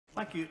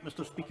Thank you,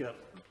 Mr Speaker.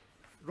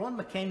 Ron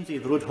Mackenzie,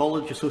 the Road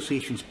Haulage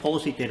Association's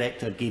Policy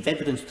Director, gave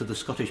evidence to the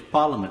Scottish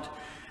Parliament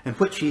in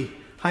which he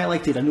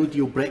highlighted a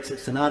no-deal Brexit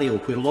scenario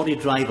where lorry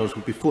drivers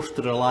would be forced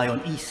to rely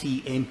on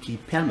ECMT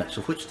permits,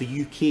 of which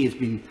the UK has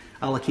been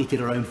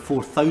allocated around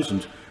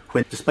 4,000,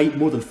 when, despite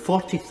more than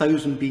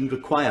 40,000 being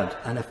required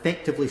and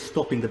effectively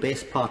stopping the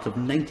best part of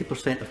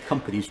 90% of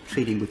companies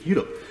trading with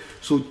Europe.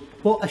 So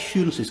what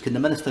assurances can the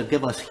Minister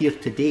give us here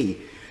today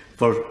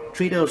for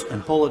traders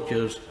and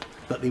haulagers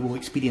that they will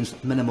experience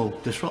minimal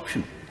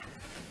disruption?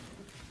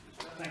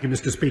 Thank you,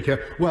 Mr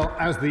Speaker. Well,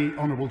 as the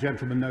honourable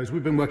gentleman knows,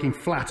 we've been working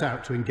flat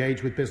out to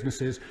engage with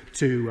businesses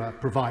to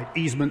provide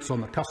easements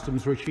on the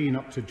customs regime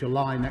up to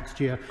July next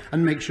year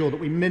and make sure that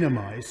we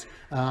minimise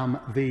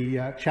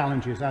the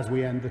challenges as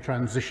we end the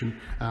transition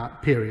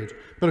period.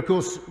 But of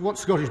course, what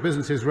Scottish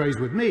businesses raised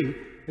with me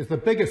is the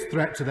biggest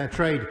threat to their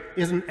trade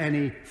isn't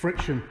any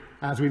friction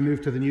as we move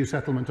to the new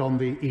settlement on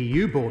the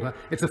EU border.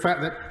 It's the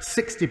fact that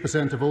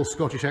 60% of all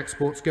Scottish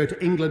exports go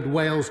to England,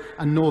 Wales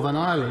and Northern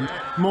Ireland,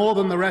 more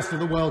than the rest of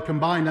the world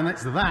combined, and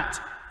it's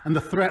that and the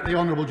threat the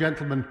honourable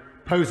gentleman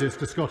poses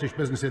to Scottish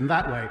business in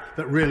that way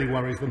that really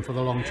worries them for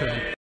the long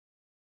term.